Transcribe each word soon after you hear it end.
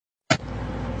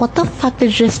What the fuck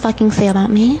did you just fucking say about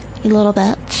me, you little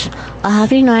bitch? I'll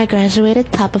have you know I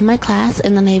graduated top of my class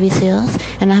in the Navy SEALs,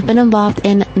 and I've been involved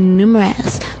in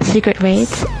numerous secret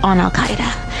raids on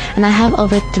Al-Qaeda. And I have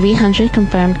over 300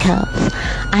 confirmed kills.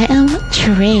 I am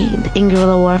trained in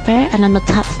guerrilla warfare, and I'm the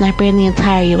top sniper in the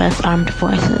entire US Armed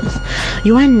Forces.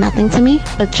 You are nothing to me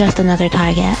but just another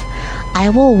target. I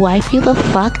will wipe you the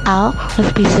fuck out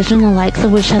with precision the likes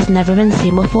of which has never been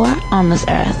seen before on this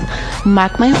earth.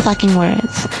 Mark my fucking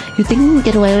words. You think you can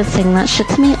get away with saying that shit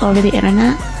to me over the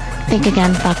internet? Think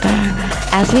again, fucker.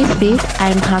 As we speak, I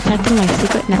am contacting my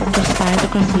secret network of spies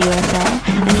across the USA,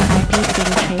 and your IP is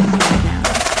being traced right now.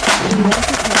 Are you ready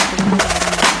to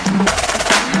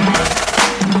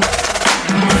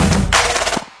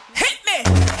Hit me!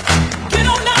 Get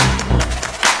on up!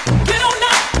 Get on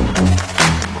up!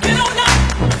 Get on up!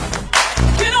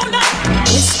 Get on up!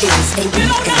 This is a Get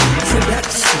on up!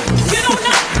 production. Get on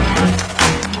up!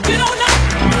 Get on up!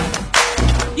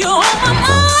 You're on my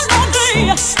mind all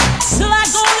day till I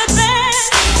go to bed.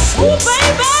 Ooh,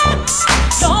 baby,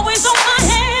 you're always on my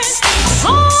head.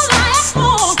 All I ask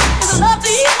for is love to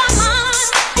ease my mind.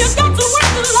 You got to work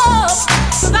the love,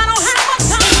 'cause I don't have much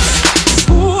time.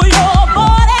 Ooh, your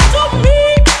body to me.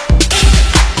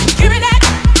 Give me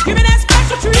that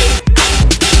special treat.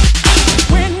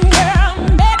 When we're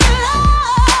making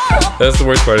love. That's the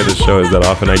worst part of the show is that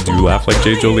often I do laugh like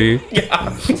Jay Jolie.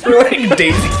 Yeah, we're like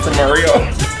Daisy from Mario.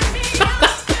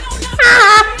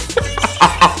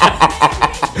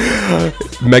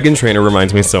 Meghan Trainor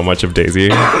reminds me so much of Daisy.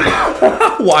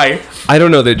 Why? I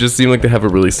don't know, they just seem like they have a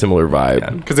really similar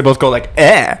vibe. Because they both go like,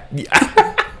 eh.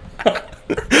 Yeah.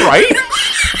 Right?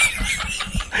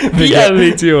 Yeah,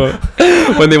 me too.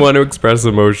 When they want to express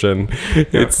emotion,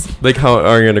 it's like how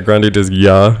Ariana Grande does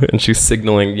 "yeah," and she's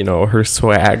signaling, you know, her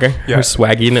swag, her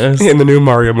swagginess. In the new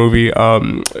Mario movie,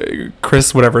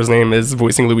 Chris, whatever his name is,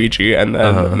 voicing Luigi, and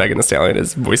then Megan Thee Stallion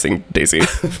is voicing Daisy.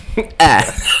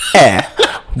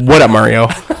 What up, Mario?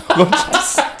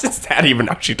 It's that even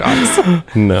how she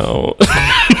talks. No.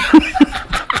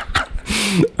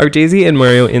 Are Daisy and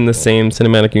Mario in the same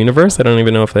cinematic universe? I don't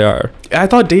even know if they are. I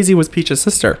thought Daisy was Peach's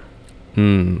sister.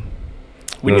 We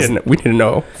need to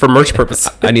know for merch purposes.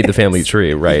 I need the family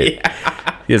tree, right?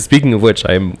 Yeah, speaking of which,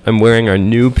 I'm wearing our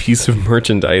new piece of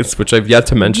merchandise, which I've yet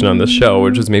to mention on the show,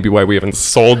 which is maybe why we haven't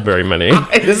sold very many.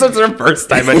 This is our first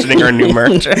time mentioning our new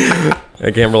merch. I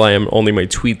can't rely on only my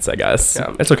tweets, I guess.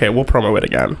 Yeah, it's okay. We'll promo it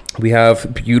again. We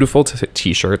have beautiful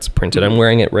t-shirts printed. I'm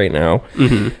wearing it right now.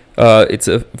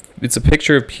 It's a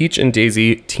picture of Peach and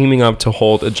Daisy teaming up to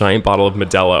hold a giant bottle of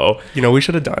Modelo. You know, we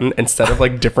should have done, instead of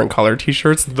like different color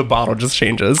t-shirts, the bottle just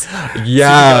changes.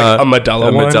 Yeah. So, like, a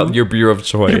Modelo one. Your beer of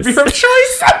choice. Your beer of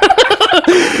choice.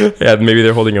 Yeah, maybe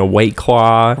they're holding a White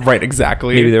Claw. Right,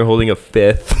 exactly. Maybe they're holding a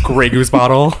fifth. Grey Goose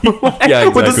bottle. Yeah,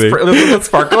 exactly. With the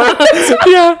sparkler.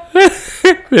 Yeah.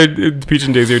 Peach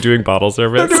and Daisy are doing bottle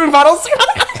service. They're doing bottle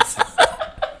service.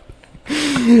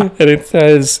 And it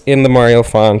says, in the Mario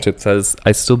font, it says,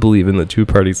 "I still believe in the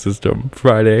two-party system,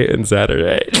 Friday and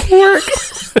Saturday." Work.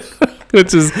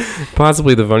 Which is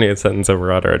possibly the funniest sentence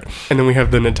ever uttered. And then we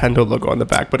have the Nintendo logo on the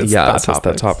back, but it's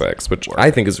That Topics, which I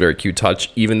think is a very cute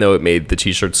touch, even though it made the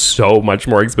t-shirt so much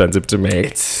more expensive to make.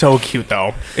 It's so cute,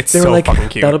 though. It's They so were like, fucking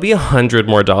cute. that'll be $100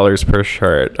 more per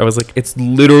shirt. I was like, it's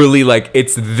literally like,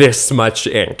 it's this much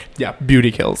ink. Yeah,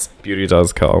 beauty kills. Beauty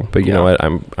does kill, but you know what?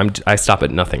 I stop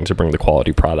at nothing to bring the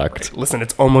quality product. Listen,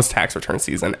 it's almost tax return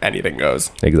season. Anything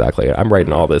goes. Exactly. I'm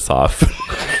writing all this off.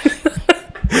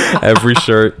 Every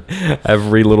shirt,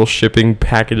 every little shipping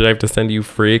package I have to send you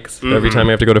freaks. Every time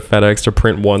I have to go to FedEx to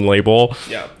print one label.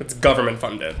 Yeah, it's government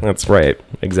funded. That's right.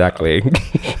 Exactly.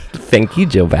 Thank you,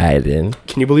 Joe Biden.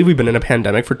 Can you believe we've been in a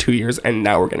pandemic for 2 years and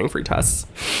now we're getting free tests?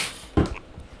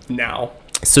 Now.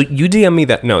 So you DM me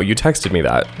that. No, you texted me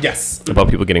that. Yes. About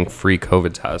people getting free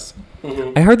COVID tests.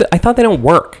 I heard that. I thought they don't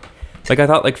work. Like, I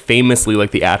thought, like, famously,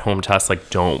 like, the at-home tests, like,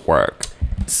 don't work.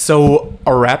 So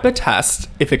a rapid test,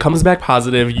 if it comes back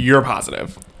positive, you're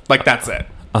positive. Like, that's it.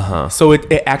 So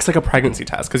it acts like a pregnancy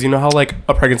test, because you know how, like,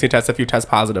 a pregnancy test, if you test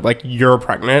positive, like, you're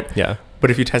pregnant. Yeah.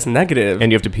 But if you test negative,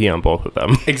 And you have to pee on both of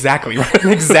them. exactly right,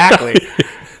 exactly.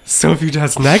 So if you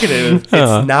test negative,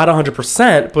 it's not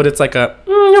 100%, but it's like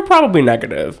you're probably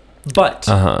negative. But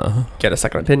get a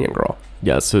second opinion, girl.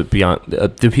 Yeah, so beyond the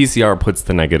PCR puts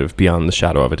the negative beyond the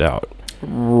shadow of a doubt.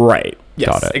 Right. Yes,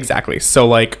 Got it. exactly. So,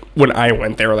 like, when I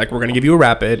went, they were like, we're going to give you a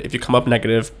rapid. If you come up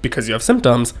negative because you have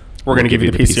symptoms, we're going to give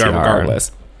you the PCR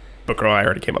regardless. But, girl, I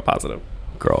already came up positive.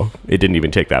 Girl, it didn't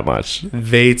even take that much.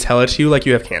 They tell it to you like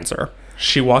you have cancer.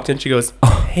 She walked in, she goes,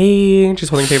 hey, and she's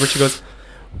holding paper. She goes,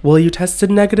 well, you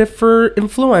tested negative for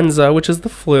influenza, which is the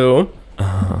flu.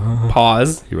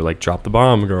 pause. You were like, drop the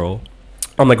bomb, girl.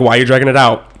 I'm like, why are you dragging it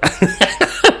out?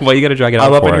 Why you gotta drag it out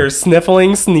I'm up in for? here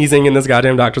sniffling, sneezing in this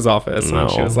goddamn doctor's office. No.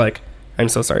 And she was like, I'm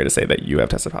so sorry to say that you have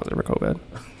tested positive for COVID.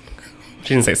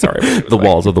 She didn't say sorry. But she was The like,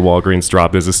 walls of the Walgreens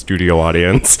drop. There's a studio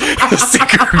audience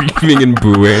screaming and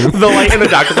booing. The light in the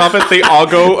doctor's office, they all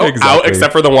go out Exactly.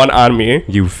 except for the one on me.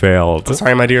 You failed.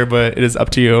 Sorry, my dear, but it is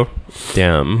up to you.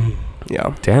 Damn.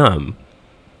 Yeah. Damn.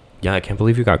 Yeah, I can't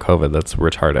believe you got COVID. That's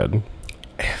retarded.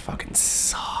 It fucking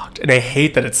sucked. And I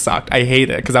hate that it sucked. I hate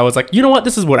it because I was like, you know what?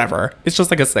 This is whatever. It's just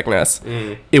like a sickness.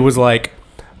 It was like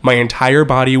my entire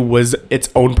body was its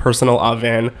own personal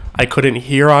oven. I couldn't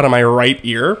hear out of my right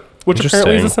ear, which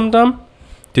apparently is a Interesting. symptom.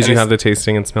 Did And you it's- have the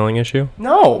tasting and smelling issue?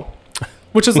 No.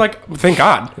 Which is like, thank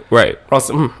God. Right. Or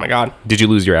else, my God. Did you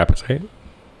lose your appetite?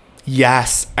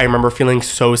 Yes. I remember feeling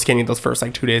so skinny those first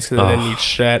like 2 days because I didn't eat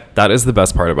shit. That is the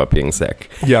best part about being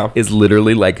sick. Yeah. Is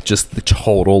literally like just the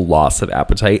total loss of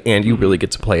appetite, and you really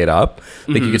get to play it up.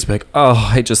 Like you get to be like,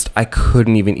 oh, I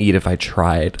couldn't even eat if I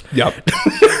tried. Yep.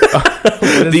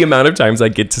 The amount of times I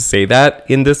get to say that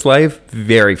in this life,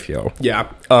 very few.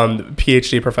 Yeah.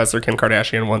 PhD professor Kim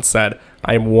Kardashian once said,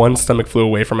 I am one stomach flu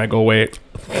away from my goal weight.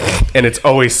 And it's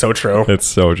always so true. It's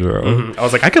so true. I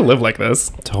was like, I could live like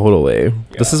this. Totally.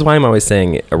 This is why I'm always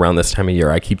saying around this time of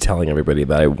year, I keep telling everybody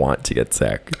that I want to get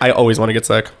sick. I always want to get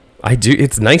sick. I do.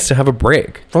 It's nice to have a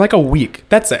break. For like a week.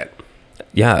 That's it.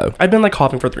 Yeah. I've been like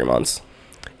coughing for 3 months.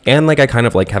 And like I kind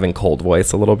of like having cold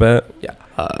voice a little bit. Yeah.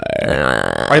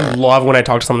 I love when I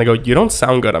talk to someone, they go, you don't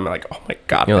sound good. I'm like, oh my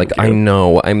God. You're like, thank you. I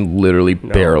know, I'm literally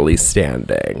barely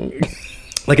standing.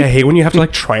 Like, I hate when you have to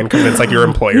like try and convince like your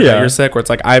employer Yeah. that you're sick, where it's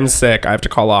like, I'm sick. I have to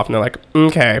call off. And they're like,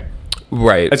 okay.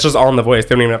 Right. It's just all in the voice.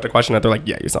 They don't even have to question it. They're like,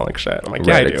 yeah, you sound like shit. I'm like,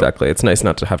 yeah, Right, I do. exactly. It's nice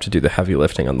not to have to do the heavy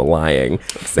lifting on the lying.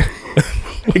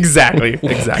 Exactly.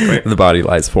 Exactly. The body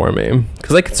lies for me.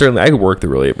 Because I could work through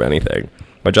really anything.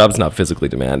 My job's not physically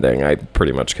demanding. I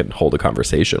pretty much can hold a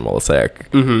conversation while sick.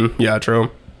 Yeah, true.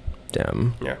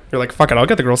 Damn. Yeah. You're like, fuck it. I'll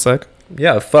get the girl sick.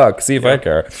 Yeah, fuck. See if I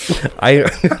care.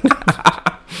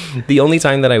 The only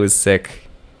time that I was sick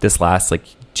this last like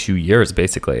 2 years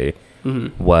basically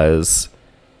was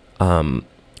when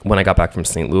I got back from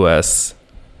St. Louis.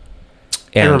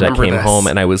 And I remember came this. home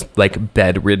and I was like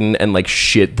bedridden and like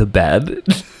shit the bed.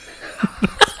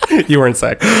 You weren't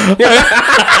sick.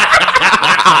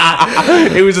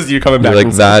 It was just you coming back. Like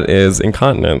from that is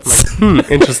incontinence.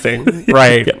 Interesting.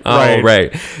 Right. Oh,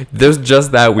 right. There's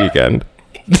just that weekend.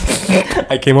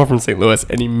 I came home from St. Louis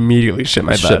and immediately shit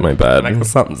my bed. Shit my bed. I'm like,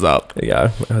 something's up.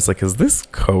 Yeah. I was like, is this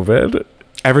COVID?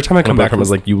 Every time I come Come back back from and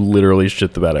was like, you literally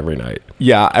shit the bed every night.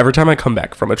 yeah, every time I come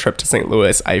back from a trip to St.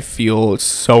 Louis, I feel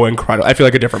so incredible. I feel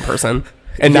like a different person,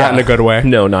 and not in a good way.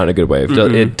 No, not in a good way.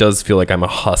 It does feel like I'm a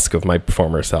husk of my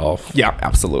former self. Yeah,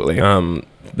 absolutely.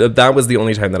 That was the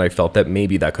only time that I felt that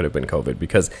maybe that could have been COVID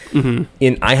because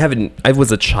I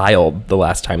was a child the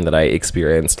last time that I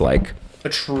experienced like a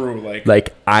true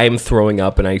I'm throwing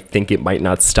up and I think it might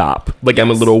not stop. Like I'm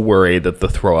a little worried that the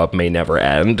throw up may never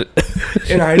end.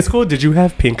 In high school, did you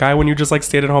have pink eye when you just like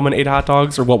stayed at home and ate hot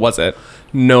dogs, or what was it?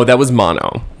 No, that was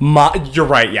mono. You're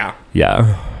right. Yeah,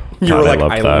 Yeah. you were like,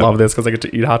 loved I that. love this because I get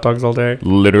to eat hot dogs all day.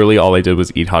 Literally all I did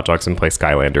was eat hot dogs and play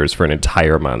Skylanders for an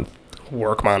entire month.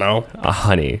 Work mono.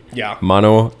 Honey. Yeah.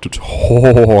 Mono.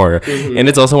 And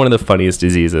it's also one of the funniest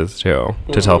diseases, too.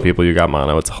 To tell people you got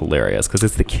mono, it's hilarious because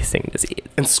it's the kissing disease.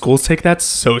 And schools take that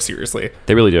so seriously.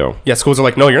 They really do. Yeah, schools are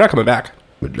like, no, you're not coming back.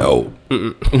 No.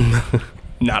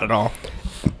 Not at all.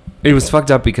 It was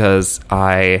fucked up because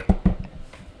I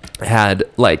had,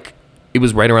 like, it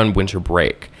was right around winter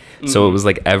break. So it was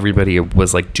like everybody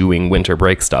was like doing winter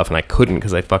break stuff and I couldn't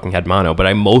because I fucking had mono. But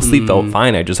I mostly felt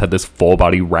fine. I just had this full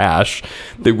body rash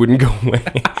that wouldn't go away.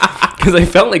 Because I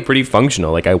felt like pretty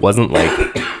functional. Like I wasn't like,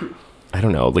 I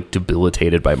don't know, like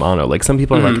debilitated by mono. Like some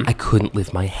people are like, I couldn't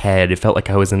lift my head. It felt like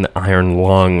I was in the iron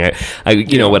lung.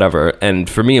 You know, whatever. And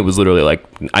for me, it was literally like,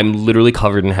 I'm literally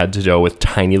covered in head to toe with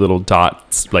tiny little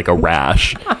dots, like a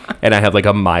rash. And I have like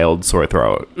a mild sore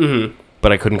throat.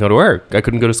 But I couldn't go to work. I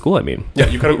couldn't go to school, I mean. Yeah,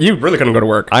 you really couldn't go to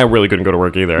work. I really couldn't go to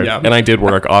work either. Yeah. And I did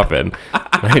work often.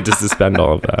 I had to suspend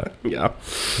all of that. Yeah.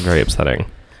 Very upsetting.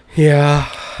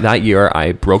 Yeah. That year,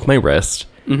 I broke my wrist,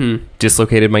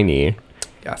 dislocated my knee,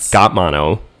 Yes. got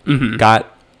mono,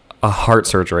 got a heart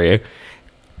surgery,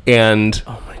 and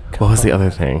Oh my god. what was the other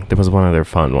thing? There was one other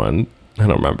fun one. I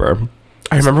don't remember.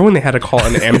 I remember when they had to call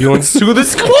an ambulance to the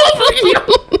school.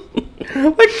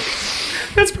 Like,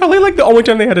 that's probably like the only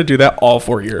time they had to do that all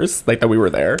 4 years, like that we were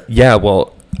there. Yeah,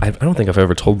 well, I don't think I've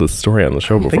ever told this story on the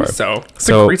show I before. think so. It's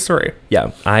So- a great story.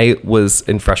 Yeah, I was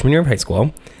in freshman year of high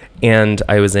school, and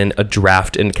I was in a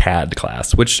draft and CAD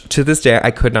class, which to this day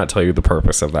I could not tell you the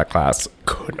purpose of that class.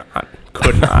 Could not.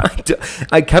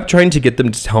 I kept trying to get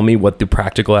them to tell me what the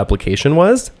practical application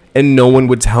was, and no one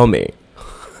would tell me.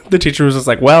 The teacher was just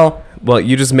like, well,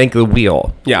 You just make the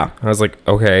wheel. yeah. I was like,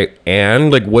 okay,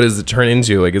 and like, what does it turn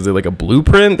into? Like, is it like a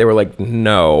blueprint? They were like,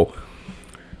 no.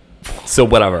 So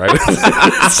whatever.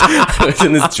 I was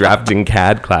in this drafting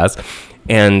CAD class,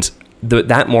 and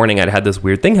that morning I'd had this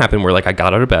weird thing happen where like I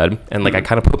got out of bed and like I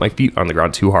kind of put my feet on the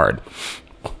ground too hard,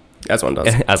 As one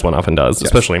does. as one often does,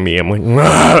 especially me. I'm like,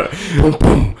 boom,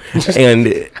 boom,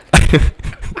 and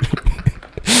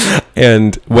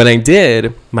and when I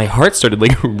did, my heart started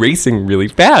like racing really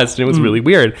fast, and it was really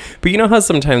weird. But you know how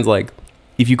sometimes like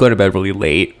if you go to bed really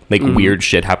late, like weird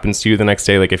shit happens to you the next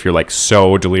day. Like if you're like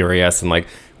so delirious and like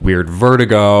weird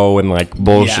vertigo and like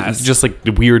bullshit, Yes. just like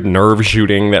the weird nerve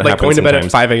shooting that Like happens going to bed at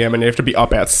sometimes. 5 a.m. and you have to be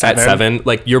up at 7. At 7,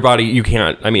 like your body, you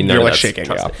can't. I mean, none You're, of like, that's shaking,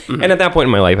 trusted. yeah. And at that point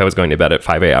in my life, I was going to bed at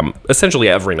 5 a.m. essentially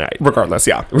every night Regardless,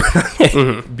 yeah.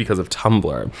 because of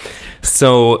Tumblr.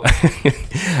 So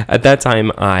at that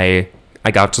time, I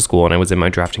got to school and I was in my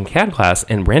drafting CAD class,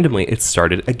 and randomly it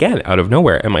started again out of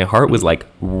nowhere, and my heart was like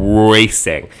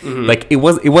racing. Like it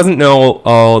wasn't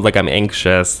like I'm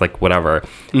anxious, like whatever.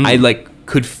 I like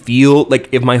could feel like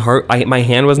if my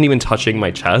hand wasn't even touching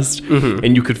my chest,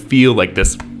 and you could feel like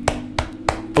this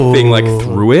thing like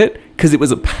through it because it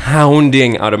was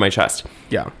pounding out of my chest.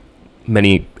 Yeah.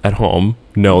 Many at home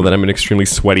know that I'm an extremely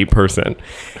sweaty person.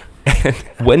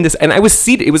 And I was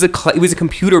seated, it was a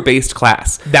computer based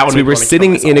class. That would so we make were me wanna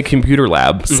sitting kill in a myself. computer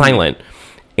lab, silent,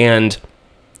 and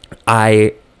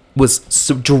I was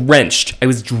so drenched. I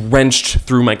was drenched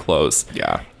through my clothes.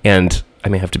 Yeah. And I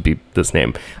may have to beep this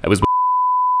name. I was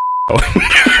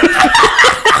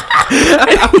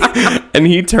and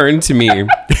he turned to me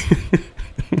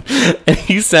and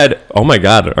he said, "Oh my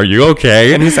God, are you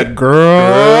okay?" And he said,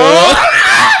 girl.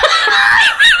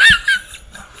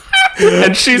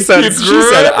 And she said,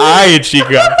 "Aye,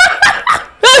 chica."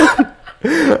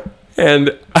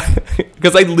 And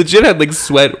because I legit had like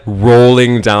sweat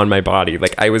rolling down my body,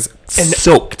 like I was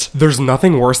soaked. There's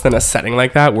nothing worse than a setting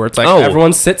like that where it's like Oh.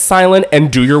 everyone sit silent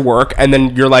and do your work, and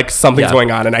then you're like something's Yeah. going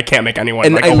on and I can't make anyone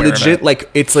And like I aware of legit it. like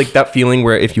it's like that feeling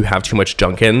where if you have too much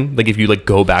Dunkin', like if you like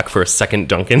go back for a second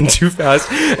Dunkin' too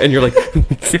fast, and you're like,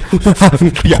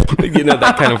 yeah, you know,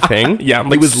 that kind of thing. Yeah,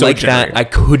 it was so like jittery. that. I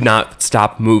could not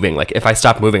stop moving. Like if I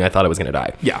stopped moving, I thought I was gonna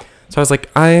die. Yeah. So I was like,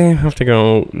 I have to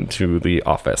go to the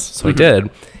office. So I did,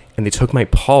 and they took my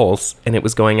pulse, and it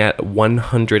was going at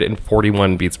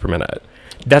 141 beats per minute.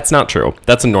 That's not true.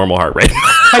 That's a normal heart rate.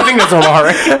 I think that's normal,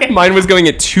 right? Mine was going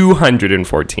at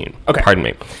 214. Okay. Pardon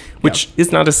me. Which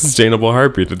is not a sustainable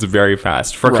heartbeat. It's very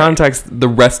fast. For Right. context, the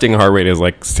resting heart rate is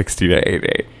like 60 to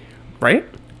 80, Right?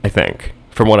 I think,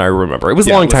 from what I remember. It was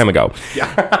a long time ago.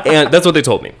 Yeah. And that's what they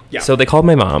told me. Yeah. So they called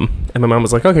my mom, and my mom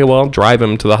was like, okay, well, I'll drive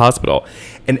him to the hospital.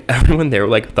 And everyone there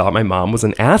like thought my mom was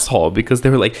an asshole because they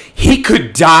were like, he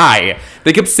could die.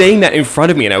 They kept saying that in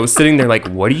front of me, and I was sitting there like,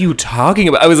 what are you talking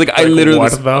about? I was like, I literally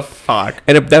What was, the fuck?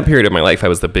 and at that period of my life, I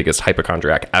was the biggest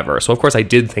hypochondriac ever. So of course I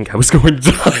did think I was going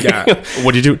to die. Yeah.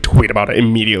 What did you do? Tweet about it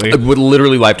immediately. I would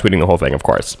literally live tweeting the whole thing, of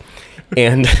course.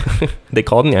 And they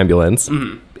called an ambulance,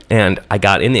 and I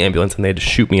got in the ambulance, and they had to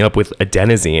shoot me up with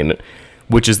adenosine,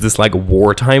 which is this like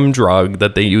wartime drug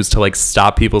that they use to like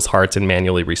stop people's hearts and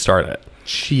manually restart it.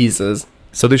 Jesus.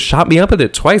 So they shot me up with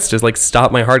it twice to like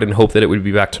stop my heart and hope that it would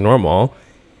be back to normal.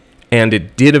 And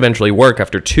it did eventually work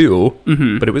after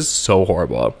 2, but it was so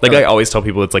horrible. Like I always tell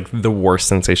people, it's like the worst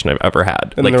sensation I've ever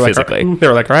had, And like they're physically. they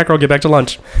were like, all right, girl, get back to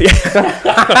lunch.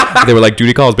 They were like,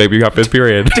 duty calls, baby, you got fifth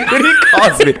period. Duty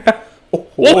calls me.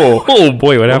 Oh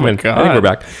boy, what happened? God. I think we're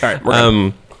back. All right, we're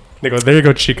good. They go, there you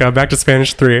go, chica. Back to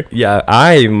Spanish 3. Yeah,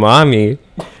 aye, mommy.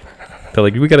 They're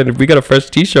like, we got a fresh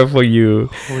t-shirt for you.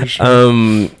 Holy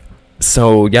shit.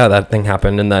 So yeah, that thing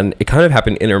happened, and then it kind of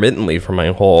happened intermittently for my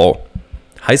whole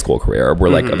high school career, where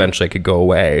like eventually I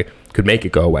could make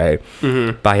it go away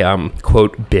by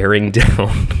quote bearing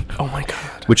down, Oh my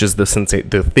God. which is the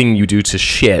thing you do to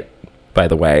shit, by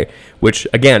the way. Which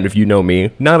again, if you know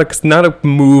me, not a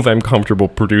move I'm comfortable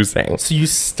producing. So you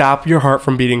stop your heart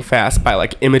from beating fast by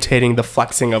like imitating the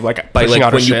flexing of like By pushing like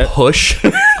out when of you shit. push.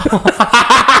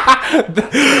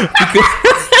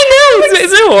 I know,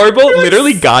 isn't it horrible?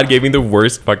 Literally, God gave me the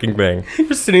worst fucking thing.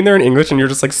 You're sitting there in English and you're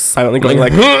just like silently going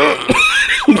like,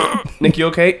 Nick, you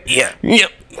okay? Yeah.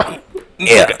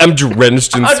 I'm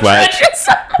drenched in sweat.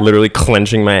 Literally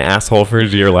clenching my asshole for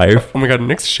dear life. Oh my God,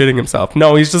 Nick's shitting himself.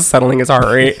 No, he's just settling his heart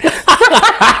rate.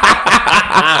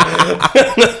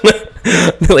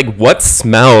 They're like, what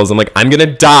smells? I'm like, I'm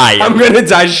gonna die. I'm gonna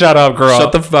die. Shut up, girl.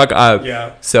 Shut the fuck up.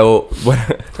 Yeah. So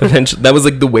what? Eventually, that was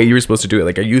like the way you were supposed to do it.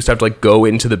 Like I used to have to like go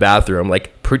into the bathroom,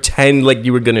 like pretend like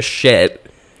you were gonna shit,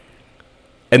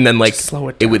 and then like Slow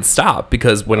it it down. would stop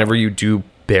because whenever you do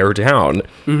bear down,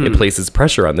 it places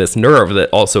pressure on this nerve that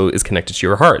also is connected to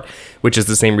your heart, which is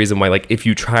the same reason why like if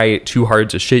you try too hard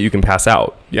to shit, you can pass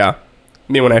out. Yeah.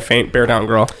 Me when I faint. Bear down,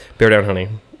 girl. Bear down, honey.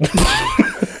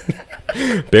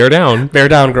 Bear down. Bear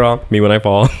down, girl. Me when I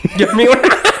fall. Yeah, me when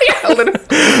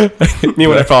me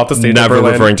when I fall off the stage. Never in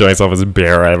Berlin. referring to myself as a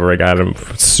bear ever again. I'm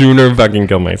sooner fucking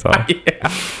kill myself.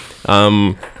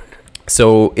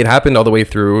 So it happened all the way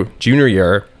through junior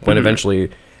year when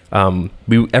eventually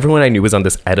everyone I knew was on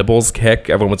this edibles kick.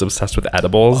 Everyone was obsessed with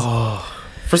edibles.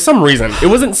 For some reason, it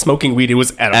wasn't smoking weed. It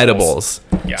was edibles.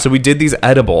 Yeah. So we did these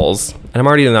edibles, and I'm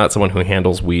already not someone who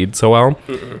handles weed so well.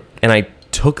 And I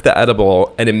took the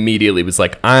edible and immediately was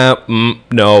like,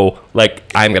 no, like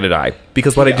I'm gonna die.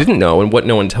 Because what I didn't know and what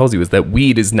no one tells you is that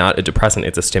weed is not a depressant;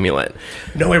 it's a stimulant.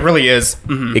 No, it really is.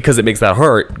 Because it makes that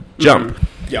heart jump.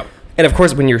 Yep. And of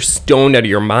course, when you're stoned out of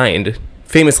your mind,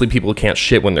 famously people can't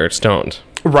shit when they're stoned.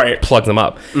 Right. Plug them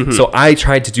up. So I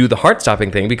tried to do the heart stopping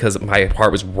thing because my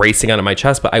heart was racing out of my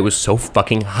chest, but I was so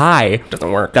fucking high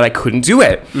Doesn't work. that I couldn't do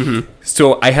it.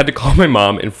 So I had to call my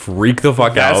mom and freak the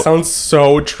fuck That out. sounds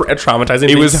so traumatizing. It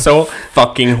Being was so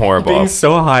fucking horrible. being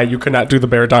so high, you could not do the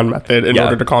bear down method in Yeah.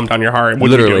 order to calm down your heart.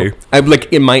 What did you Literally, do? I'm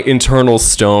like in my internal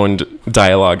stoned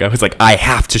dialogue. I was like, I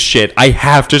have to shit,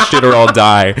 or I'll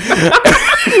die.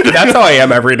 That's how I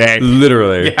am every day.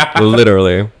 Literally.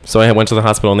 Literally. So I went to the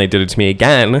hospital and they did it to me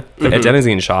again,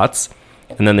 adenosine shots.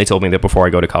 And then they told me that before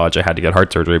I go to college, I had to get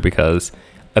heart surgery because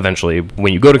eventually,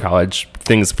 when you go to college,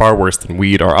 things far worse than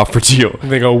weed are offered to you.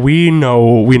 They go, we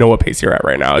know what pace you're at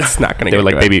right now. It's not going to They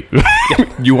get were like, baby,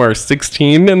 you are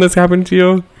 16 and this happened to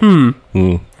you?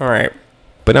 All right.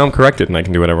 But now I'm corrected and I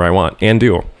can do whatever I want and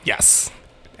do. Yes.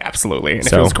 Absolutely. And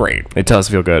So, it feels great. It does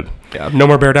feel good. Yeah. No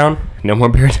more bear down? No more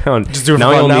bear down. Just do it for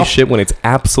now I fun only now? shit when it's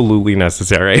absolutely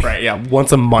necessary. Right. Yeah.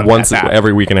 Once a month. Once at that.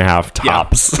 every week and a half,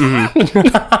 tops.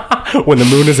 When the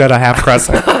moon is at a half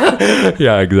crescent.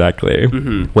 Yeah, exactly.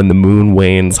 When the moon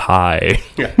wanes high.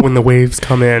 Yeah. When the waves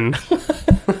come in.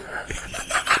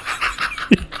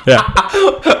 Yeah.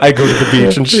 I go to the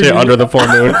beach and shit under the full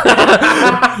moon.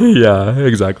 Yeah,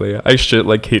 exactly. I shit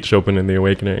like Kate Chopin in The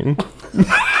Awakening.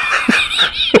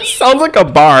 Sounds like a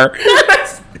bar.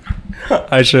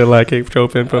 I should like Kate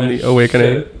Chopin from The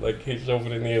Awakening. Like Kate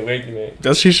Chopin in The Awakening.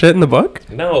 Does she shit in the book?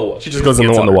 No. She just goes in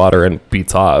gets the in the water and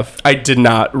beats off. I did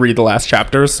not read the last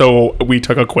chapter, so we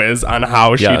took a quiz on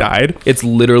how she died. It's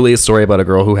literally a story about a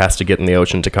girl who has to get in the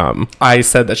ocean to come. I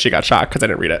said that she got shot because I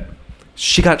didn't read it.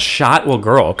 She got shot? Well,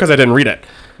 girl. Because I didn't read it.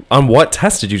 On what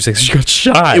test did you say she got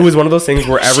shot? It was one of those things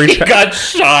where every She got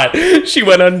shot. She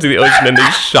went out into the ocean and they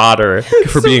shot her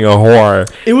for being a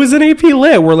whore. it was an AP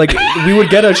Lit where like we would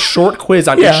get a short quiz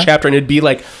on Yeah. each chapter and it'd be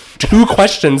like 2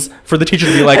 questions for the teacher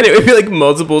to be like And it would be like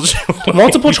multiple choice.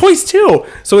 multiple choice too.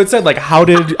 So it said like how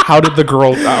did the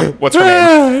girl what's her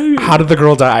name? How did the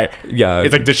girl die? Yeah.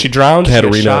 It's like did she drown? Did she get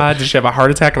Katerina. shot? Did she have a heart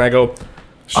attack? And I go,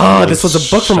 oh, this was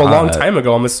a book from a long shot. time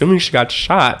ago. I'm assuming she got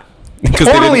shot.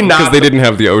 Totally not. Because they didn't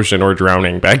have the ocean or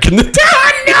drowning back in the day.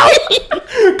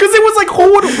 Because it was like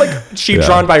who would like she Yeah.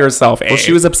 drawn by herself. Well,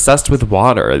 she was obsessed with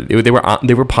water. They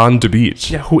were pond to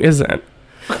beach. yeah. Who isn't?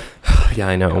 Yeah,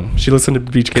 I know. She listened to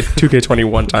Beach 2K20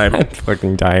 one time.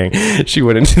 Fucking dying. She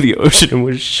went into the ocean and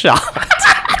was shot.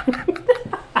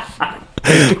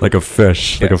 Like a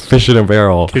fish. Like a fish in a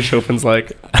barrel. Kate Chopin's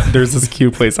like, there's this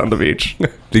cute place on the beach.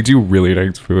 They do really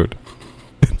nice food.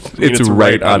 It's it's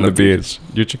right on the beach.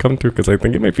 You should come through because I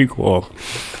think it might be cool.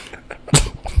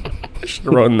 Should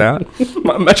have written that.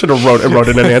 I should have wrote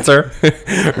in an answer.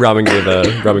 Robin gave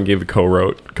a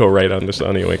co-write on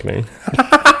The Awakening.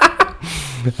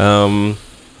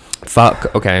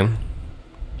 Fuck. Okay.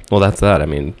 Well, that's that. I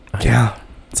mean, Yeah.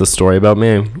 it's a story about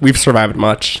me. We've survived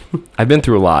much. I've been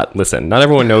through a lot. Listen, not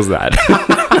everyone knows that.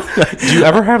 Do you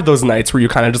ever have those nights where you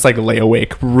kind of just like lay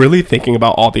awake, really thinking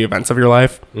about all the events of your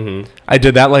life? Mm-hmm. I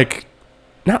did that like,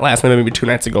 not last night, maybe 2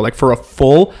 nights ago, like for a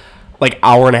full like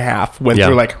hour and a half. Went Yeah.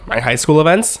 through like my high school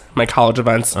events, my college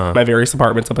events, my various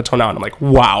apartments up until now. And I'm like,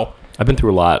 wow. I've been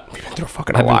through a lot. Been through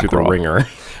fucking I've a been lot, through girl. the ringer.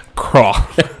 Crawl.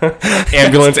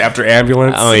 Ambulance after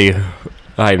ambulance.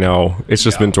 I know. It's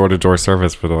just been door-to-door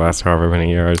service for the last however many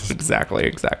years.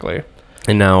 Exactly.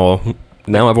 And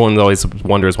now everyone always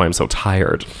wonders why I'm so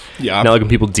tired. Yeah. Now like when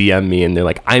people DM me and they're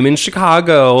like, I'm in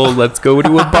Chicago, let's go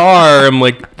to a bar. I'm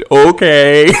like,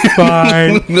 okay.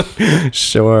 Fine.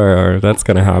 Sure, that's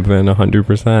gonna happen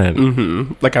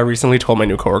 100%. Like I recently told my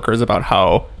new coworkers about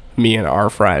how me and our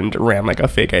friend ran like a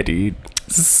fake ID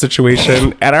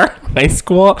situation at our high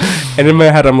school, and in my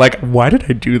head I'm like, why did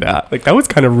I do that? Like, that was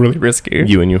kind of really risky.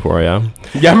 You and Euphoria.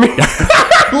 Yeah,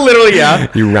 literally, yeah.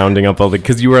 You rounding up all the,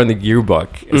 because you were in the yearbook,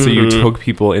 so you took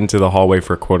people into the hallway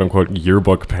for quote unquote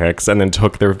yearbook pics, and then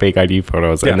took their fake ID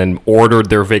photos, Yeah. and then ordered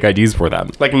their fake IDs for them.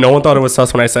 Like, no one thought it was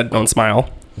sus when I said don't smile.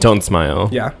 Don't smile.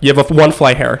 Yeah, you have one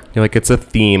fly hair. You're like, it's a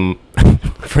theme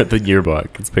for the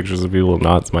yearbook. It's pictures of people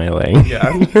not smiling.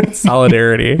 Yeah,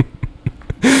 solidarity.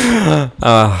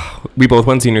 We both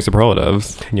won senior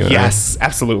superlatives. You and I. Yes,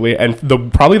 absolutely. And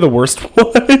probably the worst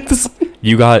ones.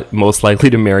 You got most likely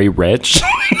to marry rich.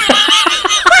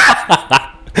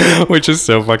 Which is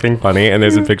so fucking funny. And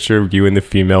there's a picture of you and the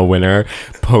female winner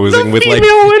posing with like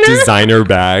female winner? designer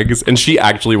bags. And she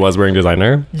actually was wearing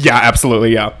designer. Yeah,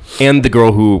 absolutely. Yeah. And the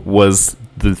girl who was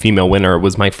the female winner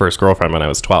was my first girlfriend when I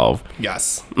was 12.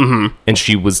 Yes. And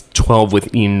she was 12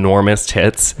 with enormous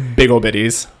tits. Big ol'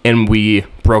 bitties. And we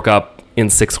broke up in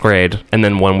 6th grade. And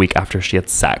then 1 week after, she had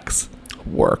sex.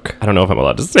 Work. I don't know if I'm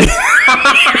allowed to say.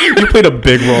 You played a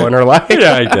big role in her life.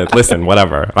 Yeah, I did. Listen,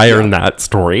 whatever. I earned that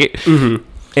story.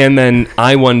 And then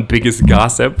I won biggest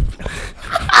gossip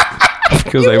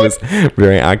because I was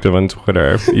very active on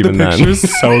Twitter. Even then,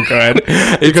 Picture's so good.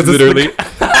 because it's literally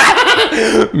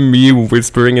me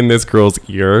whispering in this girl's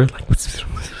ear. Like,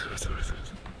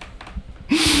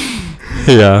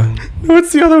 yeah. No,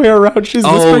 it's the other way around. She's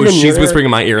whispering in she's your ear, whispering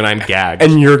in my ear, and I'm gagged.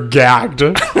 and you're gagged.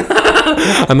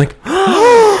 I'm like,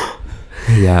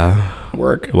 yeah.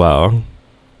 Work. Wow.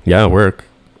 Yeah, work.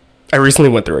 I recently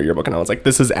went through a yearbook and I was like,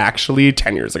 this is actually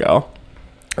 10 years ago.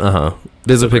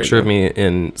 There's a picture of me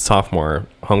in sophomore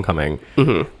homecoming.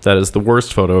 That is the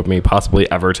worst photo of me possibly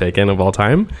ever taken of all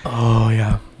time. Oh,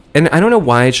 yeah. And I don't know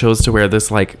why I chose to wear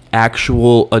this like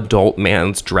actual adult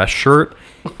man's dress shirt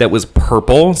that was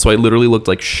purple. So I literally looked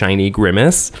like Shiny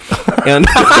Grimace. And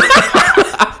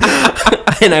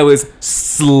and I was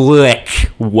slick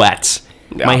wet.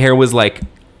 Yeah. My hair was like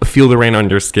feel the rain on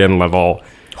your skin level.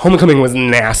 Homecoming was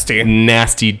nasty.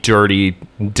 Nasty, dirty,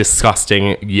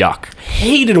 disgusting, yuck.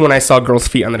 Hated when I saw girls'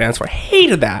 feet on the dance floor.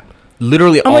 Hated that.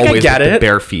 Literally I'm like, I always get with the it.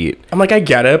 bare feet. I'm like, I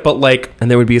get it, but like,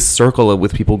 And there would be a circle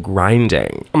with people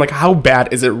grinding. I'm like, how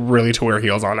bad is it really to wear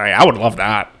heels all night? I would love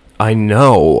that. I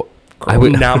know. I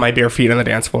would Now my bare feet on the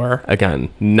dance floor again,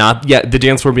 not yet. The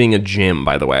dance floor being a gym,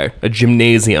 by the way, a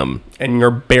gymnasium. and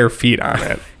your bare feet on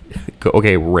it.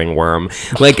 Okay, ringworm.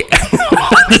 Like,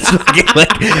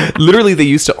 like literally, they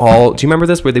used to all. Do you remember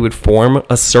this? Where they would form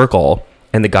a circle,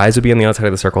 and the guys would be on the outside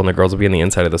of the circle, and the girls would be on the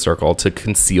inside of the circle to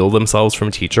conceal themselves from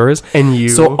teachers. And you-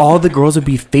 So all the girls would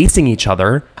be facing each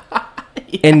other,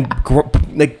 and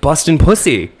like busting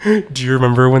pussy. Do you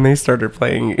remember when they started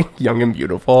playing Young and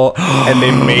Beautiful and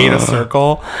they made a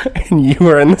circle and you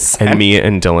were in the center? And me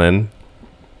and Dylan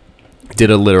did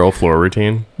a literal floor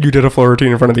routine. You did a floor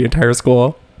routine in front of the entire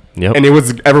school. Yep. And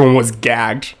everyone was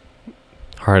gagged.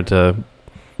 Hard to.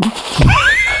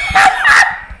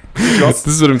 This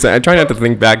is what I'm saying. I try not to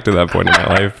think back to that point in my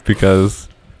life because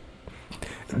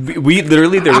we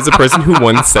literally, there was a person who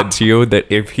once said to you that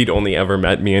if he'd only ever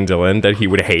met me and Dylan, that he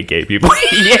would hate gay people. Like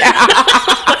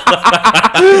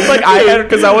I had,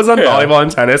 because I was on volleyball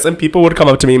and tennis, and people would come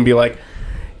up to me and be like,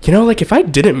 you know, like if I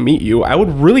didn't meet you, I would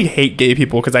really hate gay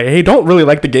people because I don't really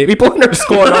like the gay people in our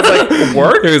school. And I was like,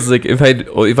 work? It was like if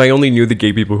I only knew the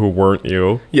gay people who weren't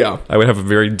you, Yeah. I would have a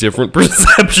very different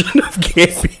perception of gay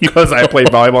people. Because I play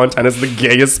volleyball and tennis, the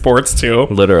gayest sports too.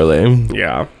 Literally,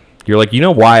 Yeah. you're like, you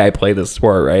know why I play this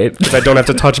sport, right? Because I don't have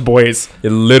to touch boys.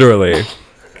 Literally,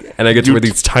 and I get to wear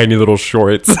these tiny little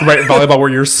shorts. Right, volleyball where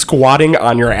you're squatting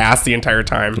on your ass the entire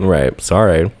time. Right.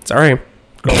 Sorry. Sorry.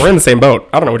 Girl, we're in the same boat.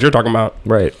 I don't know what you're talking about.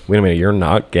 Right. Wait a minute. You're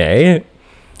not gay?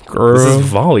 Girl. This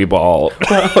is volleyball.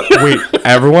 Wait,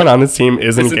 everyone on this team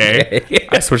isn't gay.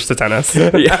 I switched to tennis.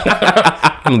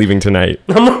 I'm leaving tonight.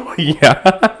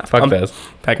 Yeah. Fuck this.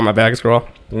 Packing my bags, girl.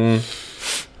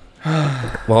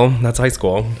 Well, that's high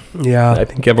school. Yeah. I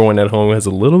think everyone at home has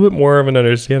a little bit more of an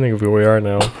understanding of who we are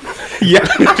now, Yeah.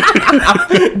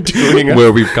 doing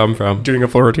where we've come from. a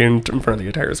floor routine in front of the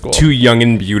entire school. Too young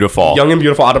and beautiful. Young and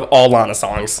Beautiful out of all Lana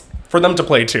songs. For them to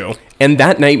play too. And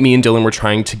that night, me and Dylan were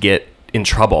trying to get in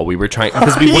trouble. We were trying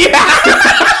because we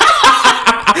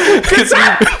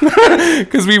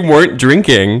because we weren't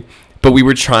drinking. But we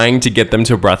were trying to get them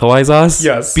to breathalyze us.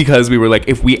 Yes. Because we were like,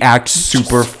 if we act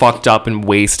super fucked up and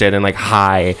wasted and like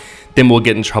high, then we'll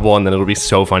get in trouble and then it'll be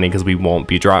so funny because we won't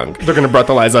be drunk. They're going to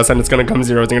breathalyze us and it's going to come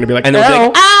zeros. They're going to be like, And they'll be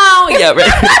like, "Ow." ow! Yeah,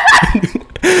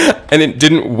 right. And it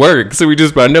didn't work. So we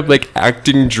just wound up like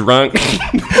acting drunk.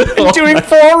 doing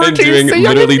floor and routines. doing so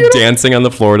Young and literally Beautiful. dancing on the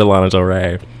floor to Lana Del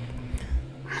Rey.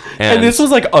 And this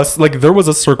was like us, like there was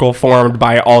a circle formed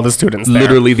by all the students there.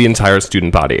 literally the entire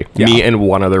student body. Yeah. Me and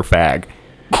one other fag.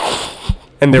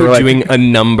 And they We were were like, doing a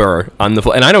number on the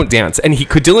floor. And I don't dance. And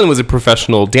Dylan was a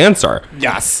professional dancer.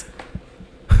 yes.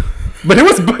 But it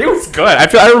was good.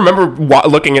 I remember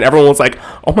looking and everyone was like,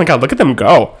 oh my God, look at them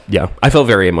go. Yeah. I felt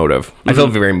very emotive. I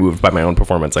felt very moved by my own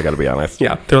performance, I gotta be honest.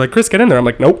 Yeah. They're like, Chris, get in there. I'm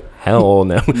like, nope. Hell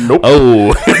no. Nope.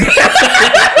 Oh.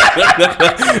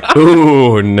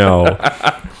 Ooh, no.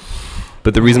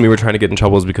 But the reason we were trying to get in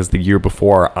trouble is because the year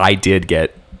before I did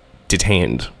get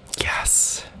detained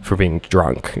Yes. for being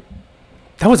drunk.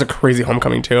 That was a crazy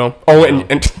homecoming too. Oh,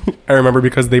 and I remember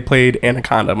because they played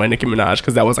Anaconda by Nicki Minaj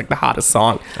because that was like the hottest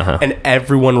song. And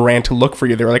everyone ran to look for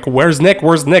you. They were like, where's Nick?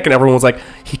 Where's Nick? And everyone was like,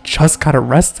 he just got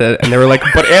arrested. And they were like,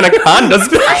 but Anaconda's...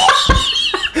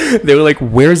 They were like,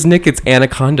 where's Nick? It's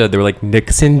Anaconda. They were like,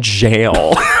 Nick's in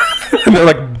jail. And they're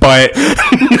like, but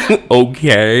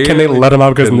Okay. can they let him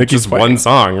out because Nicki's just one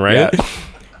song, right? Yeah.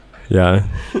 Yeah.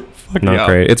 Not yeah.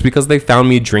 great. It's because they found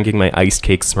me drinking my iced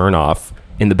cake Smirnoff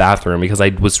in the bathroom because I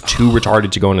was too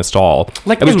retarded to go in a stall.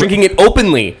 Like I was in- drinking it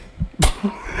openly.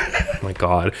 Oh my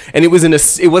God. And it was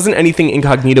it wasn't anything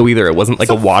incognito either. It wasn't like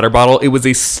a water bottle. It was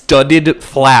a studded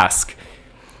flask.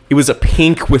 It was a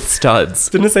pink with studs.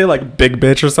 Didn't it say like big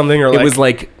bitch or something? Or It like, was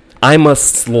like, I'm a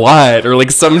slut or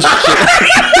like some shit.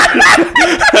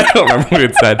 I don't remember what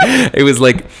it said. It was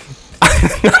like,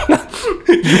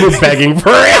 you were begging for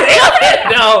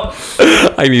it. no.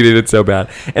 I needed it so bad.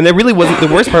 And it really wasn't, the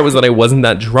worst part was that I wasn't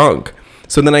that drunk.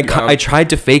 So then I tried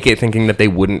to fake it thinking that they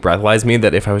wouldn't breathalyze me,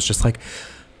 that if I was just like,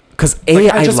 because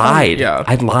I just found- lied. yeah.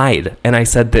 I lied. And I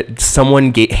said that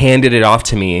someone handed it off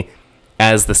to me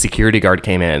as the security guard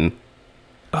came in.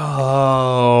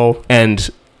 Oh. And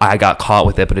I got caught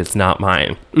with it, but it's not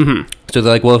mine. Mm-hmm. So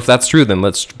they're like, well, if that's true, then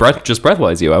let's just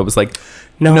breathalyze you. I was like,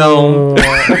 no.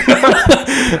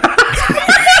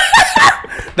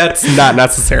 That's not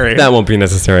necessary. That won't be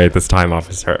necessary at this time,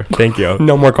 officer. Thank you.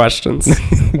 No more questions.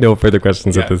 No further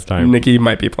questions at this time. Nikki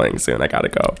might be playing soon. I gotta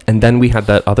go. And then we had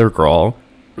that other girl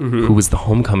who was the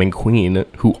homecoming queen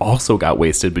who also got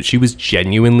wasted, but she was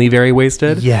genuinely very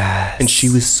wasted. Yes. And she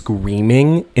was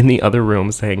screaming in the other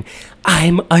room saying,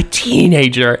 I'm a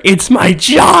teenager. It's my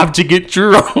job to get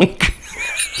drunk.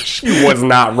 She was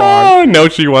not wrong. Oh, no,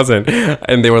 she wasn't.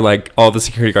 And they were like, all the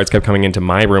security guards kept coming into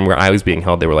my room where I was being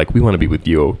held. They were like, we want to be with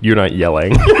you. You're not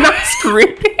yelling. Not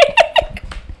screaming.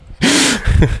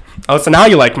 Oh, so now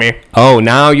you like me. Oh,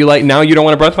 now you don't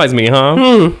want to breathalyze me,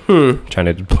 huh?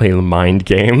 Trying to play mind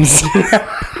games.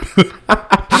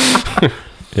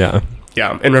 Yeah.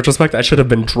 Yeah. In retrospect, I should have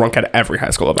been drunk at every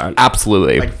high school event.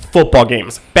 Absolutely. Like football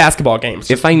games, basketball games.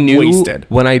 If I knew wasted.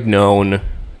 when I'd known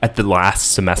at the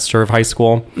last semester of high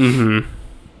school,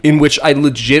 in which I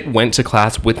legit went to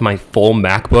class with my full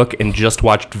MacBook and just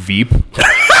watched Veep in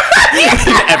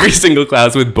every single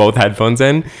class with both headphones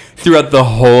in throughout the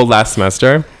whole last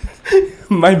semester.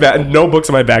 My no books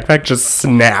in my backpack, just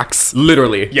snacks.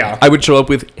 Literally. Yeah. I would show up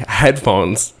with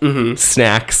headphones,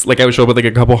 snacks. Like I would show up with like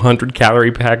a couple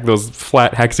 100-calorie pack, those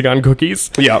flat hexagon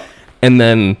cookies. Yep. And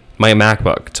then my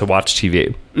MacBook to watch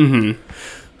TV.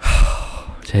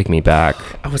 Take me back.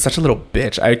 I was such a little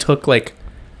bitch. I took like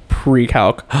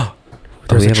pre-calc.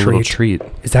 There's a little treat.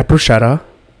 Is that bruschetta?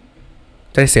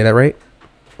 Did I say that right?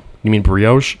 You mean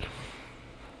brioche?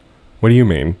 What do you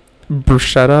mean?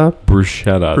 Bruschetta?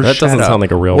 Bruschetta. That doesn't Bruschetta. sound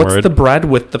like a real What's word. the bread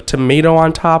with the tomato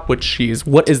on top with cheese?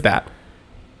 What is that?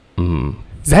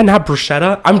 Is that not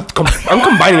bruschetta? I'm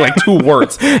combining like two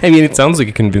words. I mean, it sounds like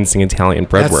a convincing Italian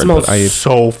bread That word, smells but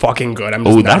so fucking good. I'm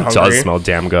just Oh, not that hungry. does smell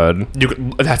damn good.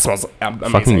 That smells amazing.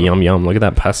 Fucking yum yum. Look at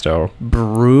that pesto.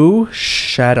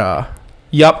 Bruschetta.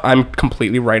 Yup, I'm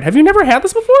completely right. Have you never had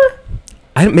this before?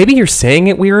 Maybe you're saying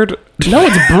it weird. No,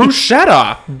 it's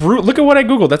bruschetta. Look at what I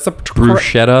googled. That's the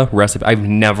Bruschetta recipe. I've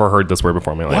never heard this word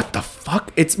before in my life. What the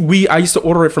fuck? I used to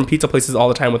order it from pizza places all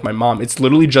the time with my mom. It's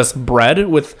literally just bread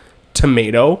with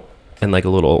tomato And like a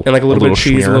little and like a little bit of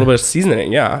cheese, schmear. a little bit of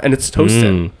seasoning. Yeah, and it's toasted.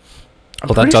 Well,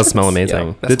 that pretty does sure smell it's- amazing.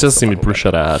 yeah, that It does smells seem so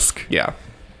fucking bruschetta-esque. Yeah.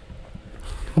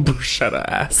 Bruschetta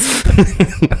ass.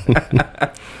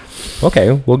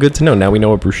 Okay, well, good to know. Now we know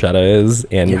what bruschetta is,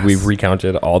 and Yes. we've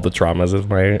recounted all the traumas of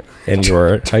my and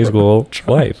your high school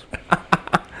life.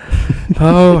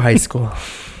 Oh, high school.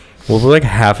 Well, we're like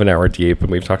half an hour deep, and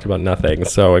we've talked about nothing.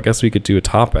 So I guess we could do a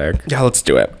topic. Yeah, let's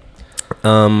do it.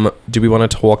 Do we want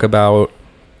to talk about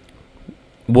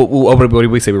what did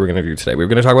we say we were going to do today? We were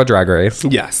going to talk about Drag Race.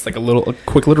 Yes, like a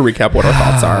quick little recap what our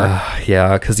thoughts are.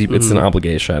 Yeah, because it's an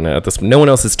obligation. At this, no one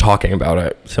else is talking about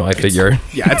it, so I figure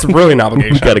Yeah, it's really an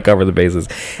obligation. we've got to cover the bases.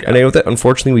 And I know that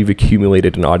unfortunately we've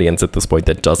accumulated an audience at this point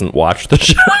that doesn't watch the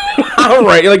show. All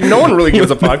right, like no one really gives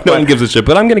a fuck. No one gives a shit,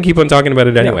 but I'm going to keep on talking about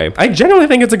it anyway. I genuinely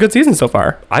think it's a good season so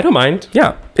far. I don't mind.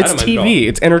 Yeah, it's don't mind at all. TV,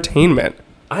 it's entertainment.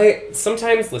 I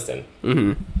sometimes listen.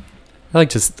 I like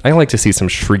to see some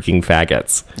shrieking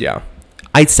faggots. Yeah.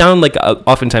 I sound like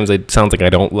oftentimes it sounds like I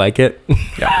don't like it.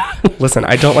 Yeah. Listen,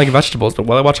 I don't like vegetables, but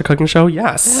will I watch a cooking show?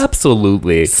 Yes.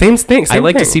 Absolutely. Same thing. I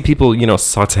like to see people,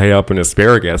 saute up an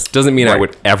asparagus. Doesn't mean I Right.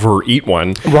 would ever eat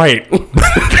one. Right.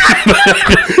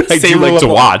 I do Same like to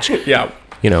level. watch. Yeah.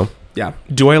 Yeah.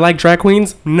 Do I like drag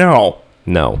queens? No.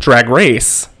 No. Drag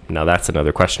Race. Now that's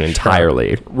another question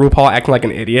entirely. RuPaul acting like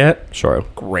an idiot. Sure.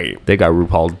 Great. They got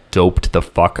RuPaul doped the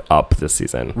fuck up this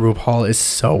season. RuPaul is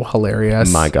so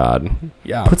hilarious. My God.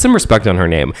 Yeah. Put some respect on her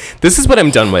name. This is what I'm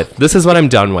done with.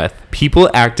 People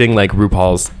acting like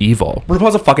RuPaul's evil.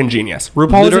 RuPaul's a fucking genius.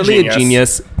 RuPaul Literally is a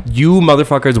genius. You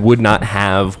motherfuckers would not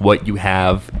have what you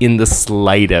have in the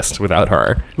slightest without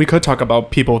her. We could talk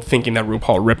about people thinking that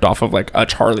RuPaul ripped off of like a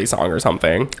Charlie song or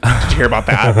something. Did you hear about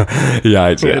that? Yeah,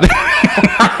 I did.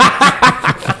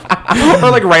 Or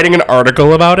like writing an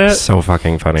article about it. So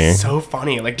fucking funny. So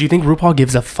funny. Like, do you think RuPaul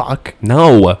gives a fuck?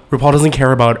 No. RuPaul doesn't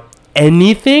care about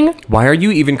anything? Why are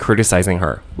you even criticizing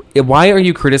her? Why are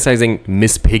you criticizing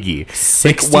Miss Piggy?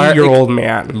 60-year-old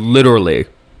man. Literally.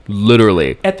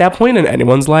 At that point in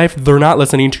anyone's life, they're not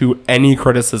listening to any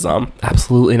criticism.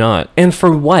 Absolutely not. And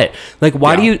for what? Like,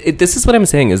 why do Yeah. you... This is what I'm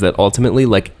saying, is that ultimately,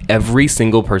 like, every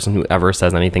single person who ever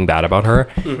says anything bad about her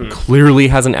clearly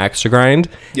has an axe to grind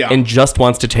Yeah. and just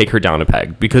wants to take her down a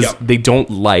peg because Yep. they don't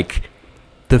like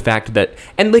the fact that...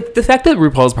 And, like, the fact that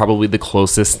RuPaul is probably the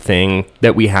closest thing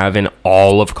that we have in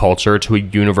all of culture to a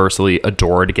universally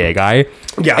adored gay guy.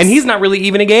 Yes. And he's not really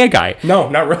even a gay guy. No,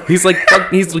 not really. He's like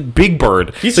he's like Big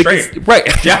Bird. He's Like, straight.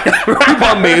 right? Yeah,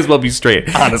 RuPaul may as well be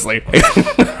straight. Honestly.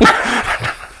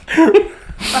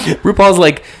 RuPaul's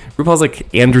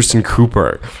like Anderson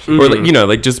Cooper, or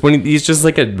like just when he's just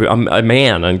like a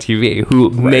man on TV who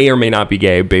may or may not be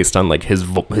gay based on like his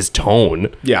tone,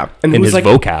 Yeah. and who's his like,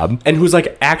 vocab. And who's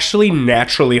like actually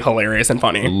naturally hilarious and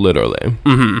funny. Literally,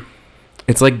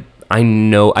 it's like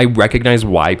I recognize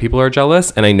why people are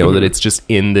jealous, and I know that it's just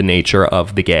in the nature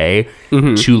of the gay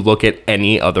to look at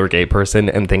any other gay person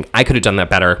and think I could have done that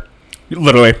better.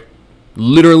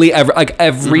 Literally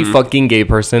every fucking gay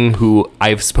person who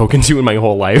I've spoken to in my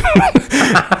whole life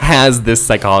has this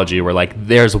psychology where like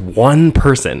there's one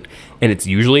person, and it's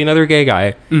usually another gay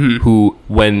guy who,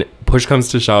 when push comes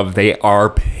to shove, they are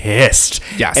pissed.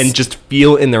 Yes. And just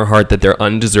feel in their heart that they're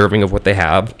undeserving of what they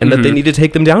have and that they need to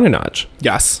take them down a notch.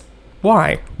 Yes.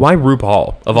 Why? Why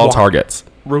RuPaul of all Why? targets?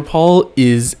 RuPaul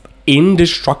is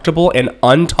indestructible and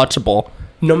untouchable,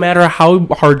 no matter how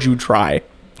hard you try.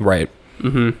 Right.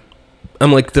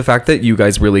 I'm like, the fact that you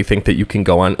guys really think that you can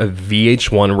go on a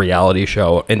VH1 reality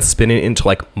show and spin it into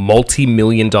like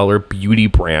multi-million-dollar beauty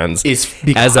brands Is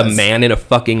as a because- man in a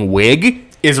fucking wig?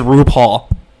 Is RuPaul.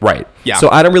 Right. Yeah. So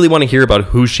I don't really want to hear about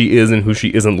who she is and who she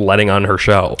isn't letting on her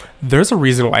show. There's a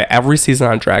reason why every season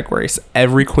on Drag Race,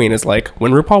 every queen is like,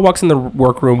 when RuPaul walks in the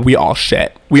workroom, we all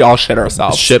shit. We all shit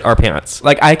ourselves. Shit our pants.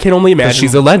 Like, I can only imagine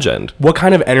She's a legend. what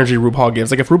kind of energy RuPaul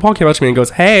gives. Like, if RuPaul came up to me and goes,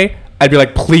 hey, I'd be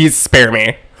like, please spare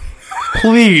me.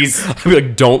 Please. I'd be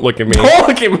like, don't look at me. Don't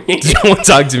look at me. Don't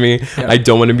talk to me. I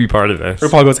don't want to be part of this.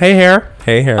 RuPaul goes, hey, hair.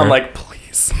 Hey, hair. I'm like,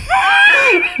 please.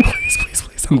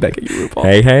 please. I'm begging you, RuPaul.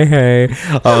 hey.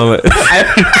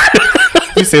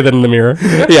 You say that in the mirror.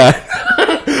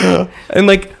 Yeah. And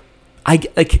like,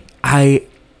 I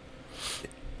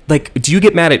do you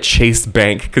get mad at Chase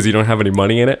Bank because you don't have any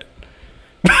money in it?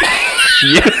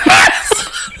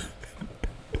 Yes.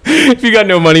 If you got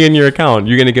no money in your account,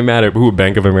 you're gonna get mad at who?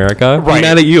 Bank of America? Right. I'm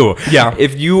mad at you. Yeah.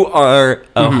 If you are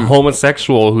a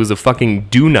homosexual who's a fucking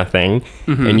do nothing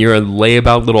and you're a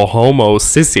layabout little homo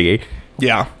sissy,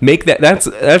 Yeah. make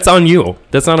that's on you.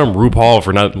 That's not on RuPaul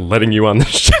for not letting you on the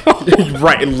show.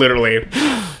 Right, literally.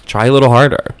 Try a little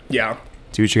harder. Yeah.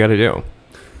 Do what you gotta do.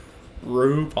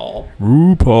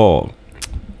 RuPaul.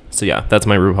 So yeah, that's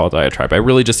my RuPaul diatribe.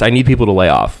 I need people to lay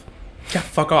off. Yeah,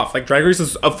 fuck off. Like, Drag Race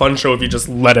is a fun show if you just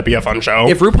let it be a fun show.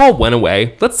 If RuPaul went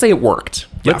away, let's say it worked.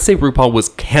 Let's say RuPaul was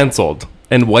canceled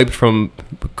and wiped from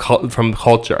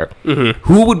culture.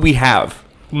 Who would we have?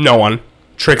 No one.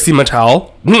 Trixie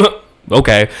Mattel.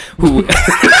 Okay. Who?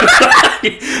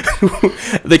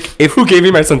 Who gave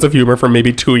me my sense of humor for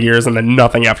maybe 2 years and then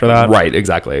nothing after that. Right,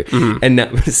 exactly. And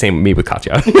same me with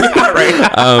Katya.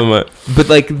 Right. But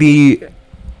like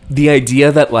the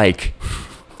idea that like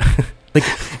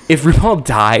if RuPaul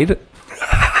died,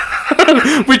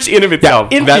 which in of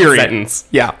itself, in that theory. sentence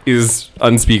Yeah. is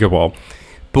unspeakable.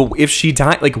 But if she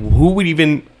died, like who would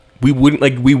even we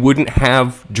wouldn't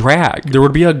have drag. There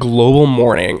would be a global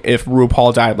mourning if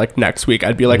RuPaul died like next week.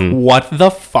 I'd be like, what the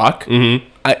fuck?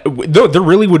 There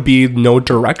really would be no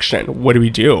direction. What do we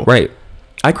do? Right.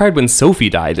 I cried when Sophie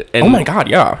died. And Oh my god,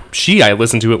 yeah. I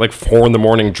listened to it like 4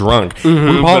 a.m. drunk.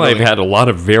 RuPaul and I've had a lot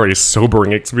of very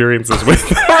sobering experiences with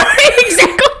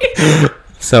Exactly.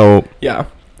 So Yeah.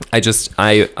 I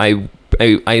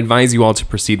advise you all to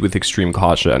proceed with extreme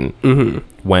caution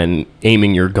when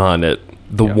aiming your gun at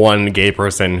the one gay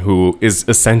person who is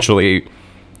essentially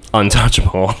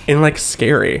untouchable And like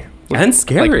scary. and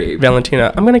scary. Like,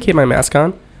 Valentina, I'm gonna keep my mask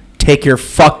on. Take your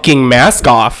fucking mask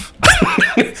off.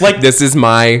 Like this is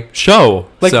my show,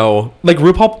 Like, so like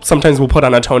RuPaul sometimes will put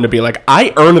on a tone to be like,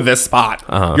 I earned this spot.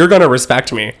 You're gonna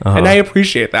respect me, and I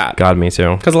appreciate that. God, me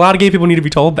too. Because a lot of gay people need to be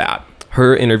told that.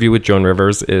 Her interview with Joan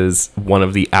Rivers is one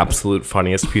of the absolute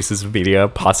funniest pieces of media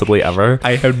possibly ever.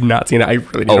 I have not seen it. I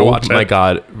really need to watch it. Oh my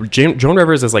god, Joan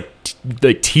Rivers is like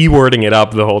T-wording it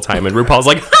up the whole time, and RuPaul's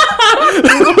like,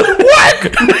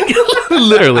 what?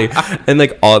 Literally, and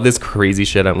like all this crazy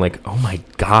shit. I'm like, oh my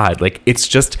god, like it's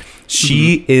just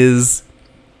she is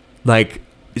like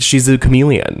she's a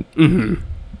chameleon, and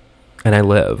I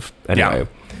live anyway.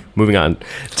 Moving on,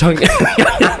 time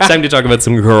to talk about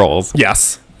some girls.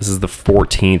 Yes. This is the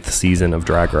 14th season of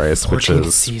Drag Race, which 14th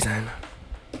is season.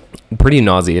 pretty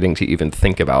nauseating to even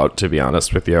think about, to be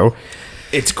honest with you.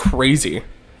 It's crazy.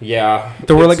 Yeah.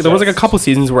 There was like a couple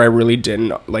seasons where I really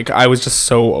didn't like. I was just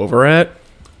so over it.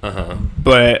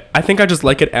 But I think I just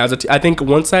like it as I think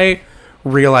once I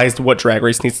realized what Drag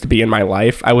Race needs to be in my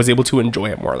life, I was able to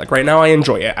enjoy it more. Like right now, I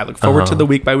enjoy it. I look forward to the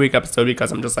week by week episode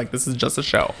because I'm just like, this is just a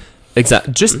show.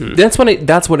 Exactly. Just that's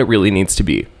what it really needs to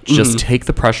be. Just take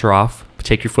the pressure off.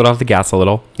 Take your foot off the gas a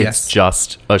little. Yes. It's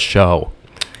just a show.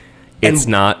 It's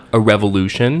not a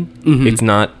revolution. It's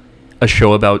not a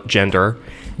show about gender.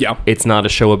 Yeah. It's not a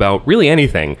show about really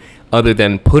anything other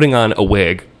than putting on a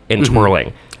wig and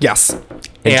twirling Yes.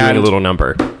 and doing a little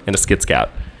number and a skit scat.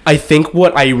 I think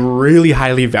what I really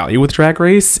highly value with Drag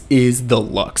Race is the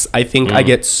looks. I think I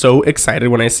get so excited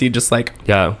when I see just like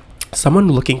Yeah. someone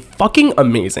looking fucking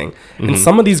amazing. And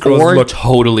some of these girls Or look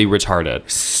totally retarded.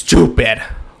 stupid.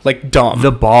 Like dumb.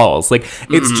 The balls. Like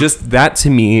it's just that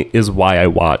to me is why I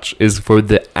watch, is for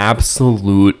the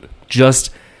absolute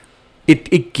just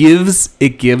it gives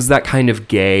that kind of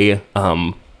gay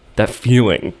that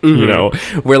feeling, you know,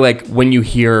 where like when you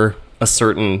hear a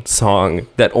certain song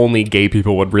that only gay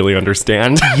people would really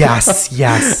understand. Yes,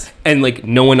 yes. And like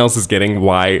no one else is getting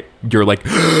why you're like,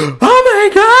 oh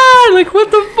my god, like what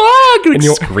the fuck? Like, And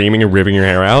you- screaming and ripping your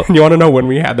hair out. You want to know when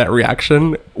we had that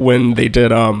reaction when they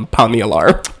did Pound the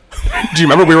Alarm? Do you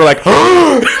remember we were like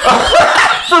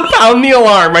for Pound the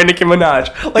Alarm by Nicki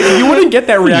Minaj? Like you wouldn't get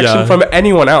that reaction Yeah. from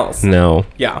anyone else. No.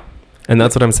 Yeah. And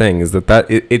that's what I'm saying, is that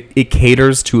it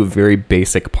caters to a very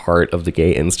basic part of the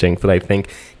gay instinct that I think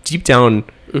deep down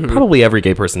probably every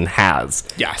gay person has.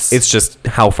 Yes. It's just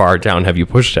how far down have you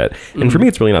pushed it? And for me,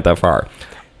 it's really not that far.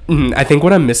 I think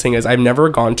what I'm missing is I've never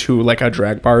gone to like a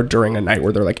drag bar during a night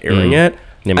where they're like airing it.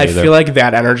 Yeah, me I neither. feel like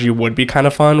that energy would be kind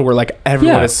of fun where like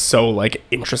everyone Yeah. is so like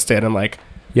interested and like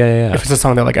Yeah. if it's a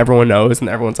song that like everyone knows and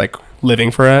everyone's like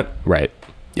living for it. Right.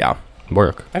 Yeah.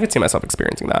 Work. I could see myself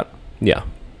experiencing that. Yeah.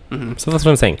 So that's what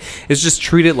I'm saying. It's just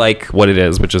treat it like what it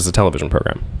is, which is a television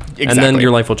program. And then Exactly.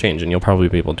 your life will change and you'll probably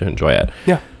be able to enjoy it.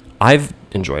 Yeah. I've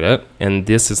enjoyed it, and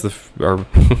this is this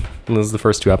is the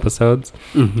first 2 episodes.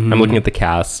 I'm looking at the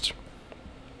cast.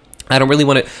 I don't really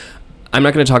want to. I'm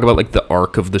not going to talk about like the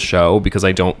arc of the show because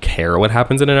I don't care what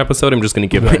happens in an episode. I'm just going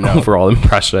to give my overall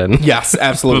impression. Yes,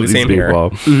 absolutely. of these Same here.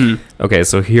 people. Okay,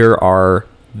 so here are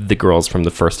the girls from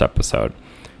the first episode.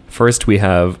 First, we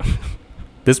have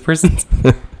this person's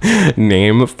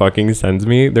name fucking sends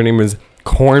me. Their name is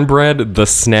Cornbread the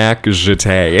Snack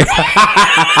Jeté.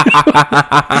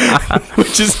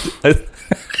 Which is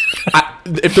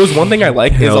If there's one thing I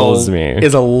like Kills me.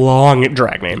 is a long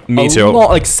drag name. Me A too.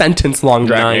 like sentence long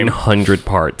drag name. 900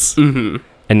 parts. And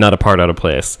not a part out of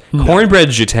place. Cornbread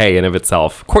Jeté in of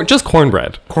itself. Just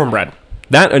cornbread. Cornbread.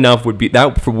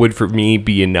 Would for me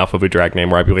be enough of a drag name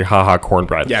where I'd be like, haha,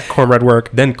 cornbread. Yeah, cornbread work.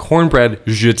 Then cornbread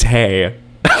jeté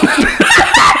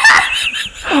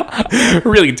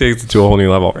really takes it to a whole new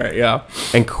level. Right, yeah.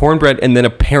 And cornbread, and then a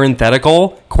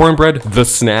parenthetical cornbread the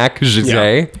snack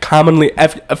jeté. Commonly,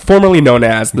 formerly known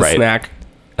as the Right. snack.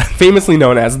 Famously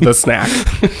known as the snack.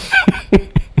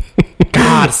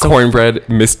 God, cornbread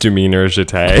misdemeanor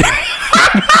jeté.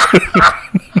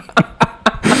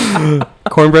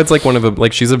 Cornbread's like one of the,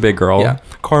 like, she's a big girl. Yeah.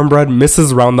 Cornbread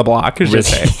misses round the block, as you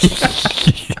say.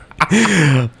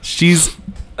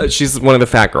 She's one of the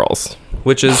fat girls,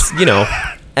 which is, you know,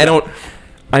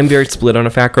 I'm very split on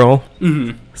a fat girl.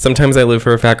 Mm-hmm. Sometimes I live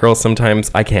for a fat girl, sometimes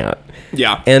I can't.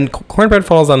 Yeah. And Cornbread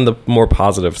falls on the more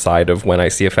positive side of when I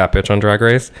see a fat bitch on Drag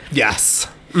Race. Yes.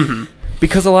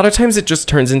 Because a lot of times it just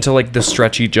turns into like the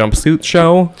stretchy jumpsuit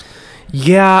show.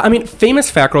 Yeah, I mean,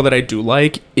 famous fat girl that I do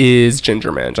like is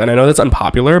Ginger Minj, and I know that's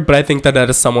unpopular, but I think that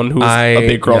is someone who's a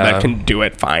big girl that can do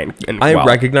it fine and well.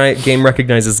 Game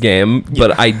recognizes game,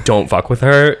 but I don't fuck with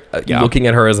her. Yeah. Looking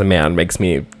at her as a man makes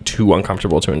me too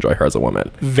uncomfortable to enjoy her as a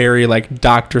woman. Very like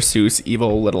Dr. Seuss,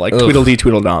 evil little like Tweedledee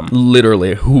Tweedledum.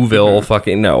 Literally, Whoville,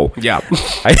 fucking no. Yeah,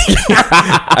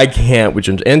 I can't with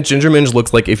Ginger. And Ginger Minj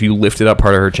looks like if you lifted up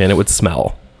part of her chin, it would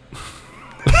smell.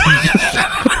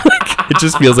 It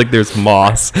just feels like there's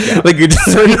moss. Yeah. Like it's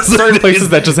certain places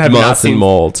that just have moss and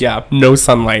mold. Yeah, no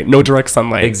sunlight, no direct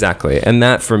sunlight. Exactly, and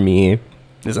that for me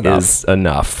is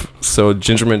enough. So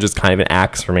Ginger Minj is kind of an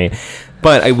axe for me.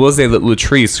 But I will say that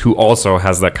Latrice, who also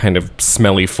has that kind of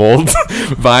smelly fold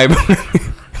vibe,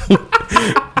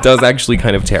 does actually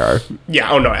kind of tear. Yeah.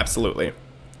 Oh no, absolutely.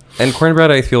 And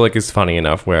Cornbread, I feel like, is funny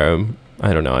enough where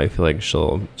I don't know. I feel like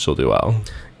she'll do well.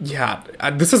 Yeah,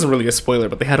 this isn't really a spoiler,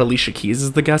 but they had Alicia Keys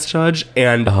as the guest judge,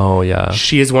 and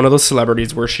she is one of those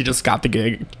celebrities where she just got the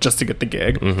gig just to get the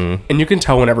gig, and you can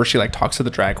tell whenever she like talks to the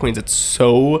drag queens, it's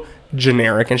so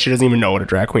generic, and she doesn't even know what a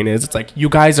drag queen is. It's like, you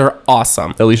guys are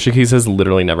awesome. Alicia Keys has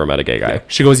literally never met a gay guy. Yeah.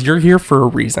 She goes, "You're here for a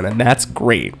reason, and that's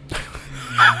great."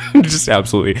 Just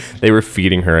absolutely. They were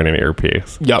feeding her in an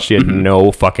earpiece. Yep. She had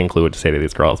no fucking clue what to say to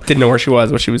these girls. Didn't know where she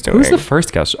was, what she was doing. Who's the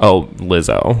first guest? Oh,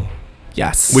 Lizzo.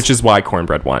 Yes. Which is why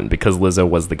Cornbread won, because Lizzo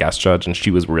was the guest judge and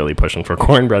she was really pushing for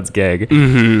Cornbread's gig.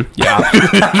 Mm-hmm. Yeah.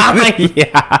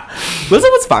 Yeah. Lizzo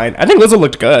was fine. I think Lizzo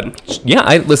looked good.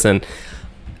 Yeah, listen.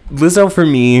 Lizzo, for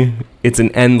me, it's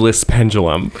an endless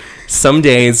pendulum. Some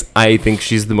days I think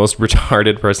she's the most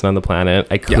retarded person on the planet.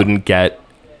 I couldn't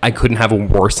have a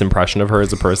worse impression of her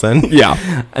as a person.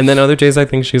 Yeah. And then other days I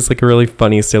think she's like a really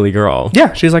funny, silly girl.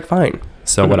 Yeah, she's like fine.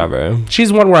 So whatever.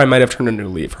 She's one where I might have turned a new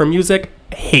leaf. Her music,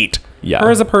 hate. Yeah.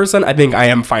 Her as a person, I think I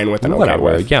am fine with and okay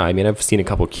with. Yeah, I mean, I've seen a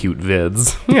couple cute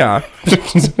vids. Yeah.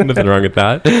 Nothing wrong with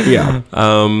that. Yeah.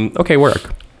 Okay,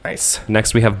 work. Nice.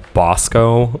 Next we have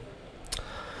Bosco.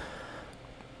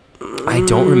 I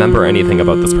don't remember anything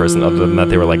about this person other than that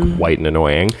they were like white and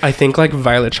annoying. I think like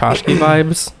Violet Chachki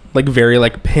vibes. Like very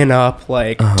like pin up,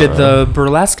 like did the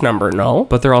burlesque number, no?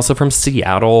 But they're also from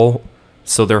Seattle.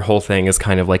 So their whole thing is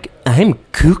kind of like, I'm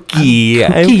kooky.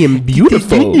 I'm and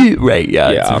beautiful. Right,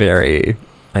 yeah. It's very,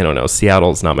 I don't know.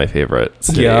 Seattle's not my favorite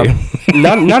city. Yeah.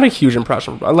 not a huge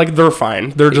impression. Like, they're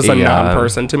fine. They're just a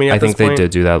non-person to me at this point. I think they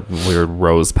did do that weird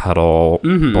rose petal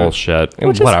bullshit.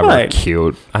 Which whatever, is fine.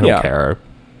 Cute. I don't care.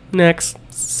 Next.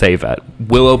 Save it.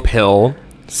 Willow Pill.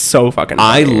 So fucking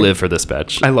I funny. live for this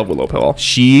bitch. I love Willow Pill.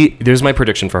 There's my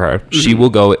prediction for her. She will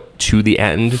go to the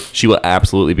end. She will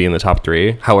absolutely be in the top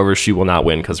 3. However, she will not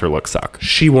win because her looks suck.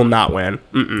 She will not win.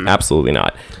 Mm-mm. Absolutely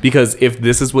not. Because if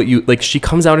this is what you like, she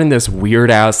comes out in this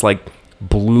weird ass like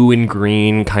blue and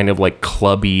green kind of like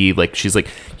clubby, like she's like,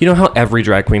 you know how every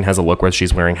drag queen has a look where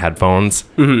she's wearing headphones,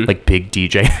 like big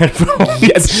DJ headphones.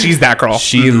 Yes, she's that girl.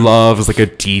 She loves like a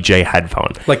DJ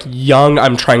headphone. Like young,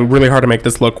 I'm trying really hard to make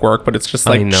this look work, but it's just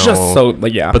like just so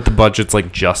like yeah. But the budget's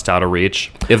like just out of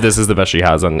reach. If this is the best she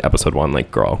has on episode 1,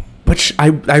 like girl. But I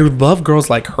love girls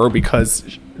like her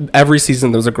because every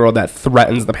season there's a girl that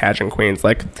threatens the pageant queens.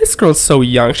 Like, this girl's so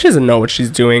young. She doesn't know what she's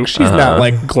doing. She's not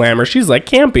like glamour. She's like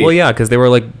campy. Well, yeah, because they were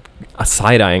like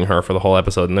side-eyeing her for the whole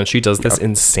episode. And then she does this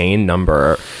insane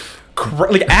number.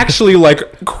 Like actually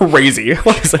like crazy.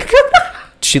 She's like...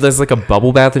 She does like a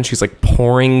bubble bath and she's like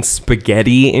pouring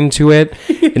spaghetti into it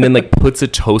and then like puts a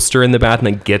toaster in the bath and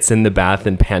then gets in the bath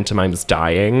and pantomimes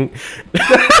dying.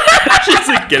 She's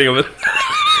like getting over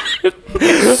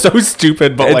so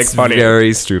stupid, but like funny.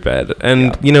 Very stupid.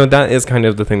 And you know, that is kind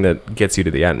of the thing that gets you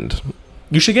to the end.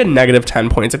 You should get negative 10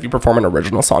 points if you perform an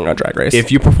original song on Drag Race.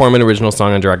 If you perform an original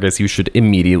song on Drag Race, you should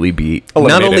immediately be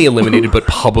not only eliminated, but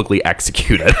publicly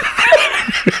executed.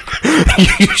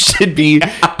 You should be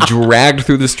dragged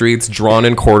through the streets, drawn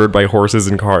and quartered by horses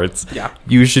and carts. Yeah.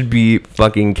 You should be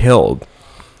fucking killed.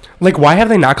 Like, why have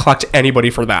they not clocked anybody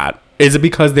for that? Is it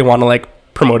because they want to, like,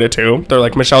 promote it too? They're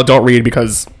like, Michelle, don't read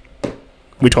because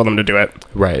we told them to do it.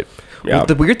 Right. Yeah. Well,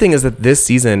 the weird thing is that this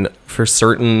season, for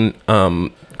certain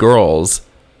girls,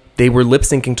 they were lip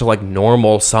syncing to like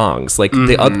normal songs. Like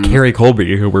Carrie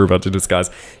Colby, who we're about to discuss,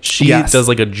 she does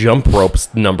like a jump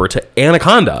ropes number to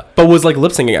Anaconda, but was like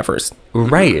lip syncing at first.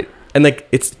 Right. And like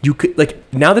it's you could like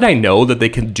now that I know that they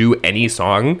can do any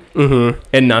song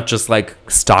and not just like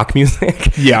stock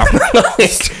music. Yeah.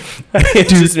 It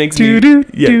just makes me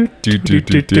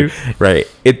right.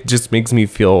 It just makes me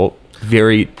feel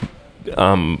very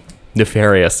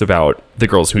nefarious about the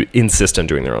girls who insist on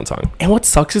doing their own song. And what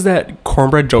sucks is that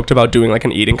Cornbread joked about doing like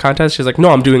an eating contest. She's like, no,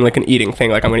 I'm doing like an eating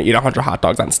thing. Like I'm going to eat 100 hot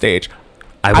dogs on stage.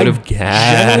 I would have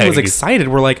genuinely was excited.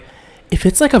 We're like, if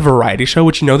it's like a variety show,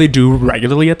 which they do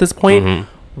regularly at this point,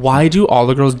 why do all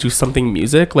the girls do something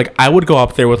music? Like I would go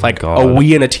up there with like a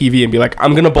Wii and a TV and be like,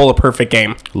 I'm going to bowl a perfect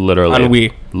game. Literally. On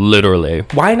Wii. Literally.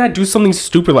 Why not do something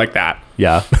stupid like that?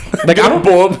 Yeah. Like I'm a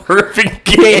bowl a perfect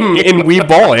game in Wii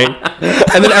bowling.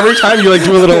 And then every time you like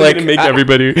do a little like make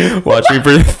everybody watch me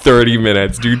for 30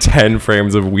 minutes do 10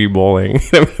 frames of Wii bowling.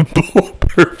 Bowl a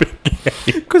perfect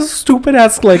game. Because stupid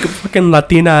ass like fucking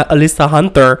Latina Alyssa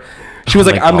Hunter. She was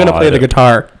Oh like, my I'm going to play God. the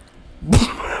guitar.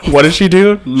 What did she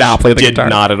do? Not play the Did guitar.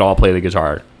 not at all play the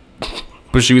guitar.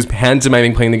 But she was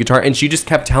pantomiming playing the guitar, and she just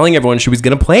kept telling everyone she was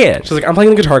gonna play it. She's like, I'm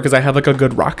playing the guitar because I have like a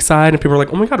good rock side, and people are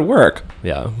like, oh my god, work.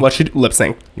 Yeah, What she do? Lip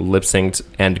sync. lip synced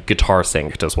and guitar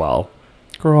synced as well.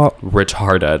 Girl.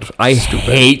 Retarded. I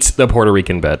hate the Puerto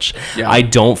Rican bitch. Yeah. I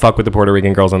don't fuck with the Puerto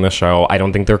Rican girls on this show. I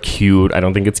don't think they're cute. I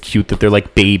don't think it's cute that they're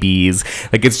like babies.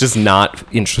 Like it's just not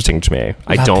interesting to me.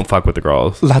 I don't fuck with the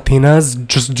girls. Latinas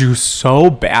just do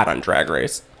so bad on Drag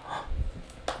Race.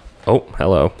 Oh,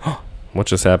 hello. What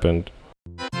just happened?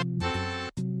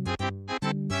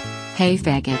 Hey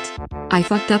faggot. I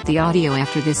fucked up the audio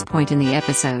after this point in the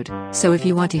episode, so if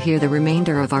you want to hear the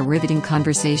remainder of our riveting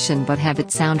conversation but have it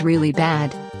sound really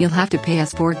bad, you'll have to pay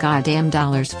us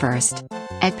 $4 first.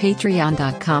 At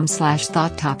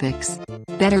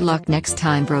patreon.com/thoughttopics. Better luck next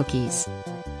time, brokies.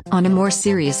 On a more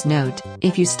serious note,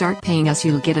 if you start paying us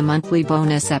you'll get a monthly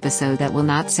bonus episode that will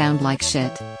not sound like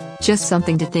shit. Just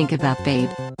something to think about, babe.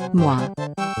 Mwah.